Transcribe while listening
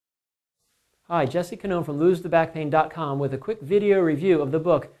Hi, Jesse Canone from LoseTheBackPain.com with a quick video review of the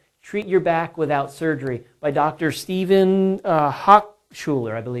book Treat Your Back Without Surgery by Dr. Stephen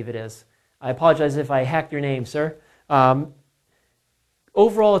Hochschuler, I believe it is. I apologize if I hacked your name, sir.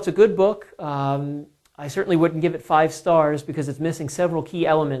 Overall, it's a good book. I certainly wouldn't give it 5 stars because it's missing several key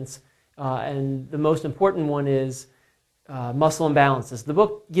elements, and the most important one is muscle imbalances. The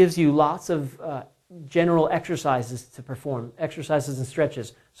book gives you lots of general exercises to perform, exercises and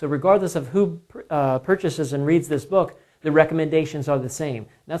stretches. So regardless of who purchases and reads this book, the recommendations are the same. And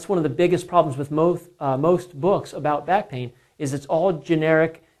that's one of the biggest problems with most books about back pain is it's all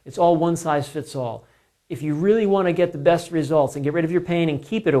generic, it's all one size fits all. If you really want to get the best results and get rid of your pain and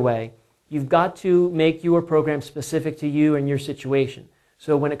keep it away, you've got to make your program specific to you and your situation.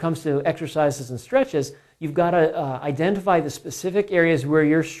 So when it comes to exercises and stretches, you've got to identify the specific areas where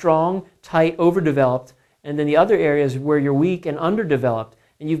you're strong, tight, overdeveloped, and then the other areas where you're weak and underdeveloped.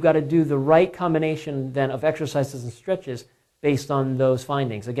 And you've got to do the right combination then of exercises and stretches based on those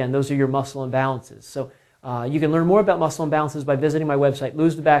findings. Again, those are your muscle imbalances. So you can learn more about muscle imbalances by visiting my website,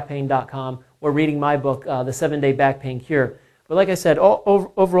 LoseTheBackPain.com, or reading my book, The 7-Day Back Pain Cure. But like I said,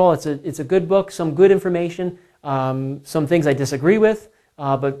 overall, it's a good book, some good information, some things I disagree with.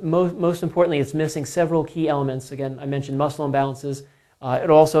 But most importantly, it's missing several key elements. Again, I mentioned muscle imbalances. It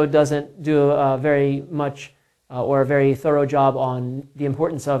also doesn't do very much or a very thorough job on the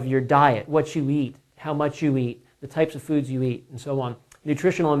importance of your diet, what you eat, how much you eat, the types of foods you eat, and so on.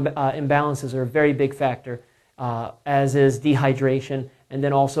 Nutritional imbalances are a very big factor, as is dehydration, and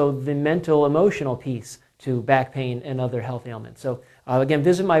then also the mental, emotional piece to back pain and other health ailments. So again,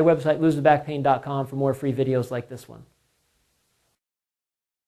 visit my website, LoseTheBackPain.com, for more free videos like this one.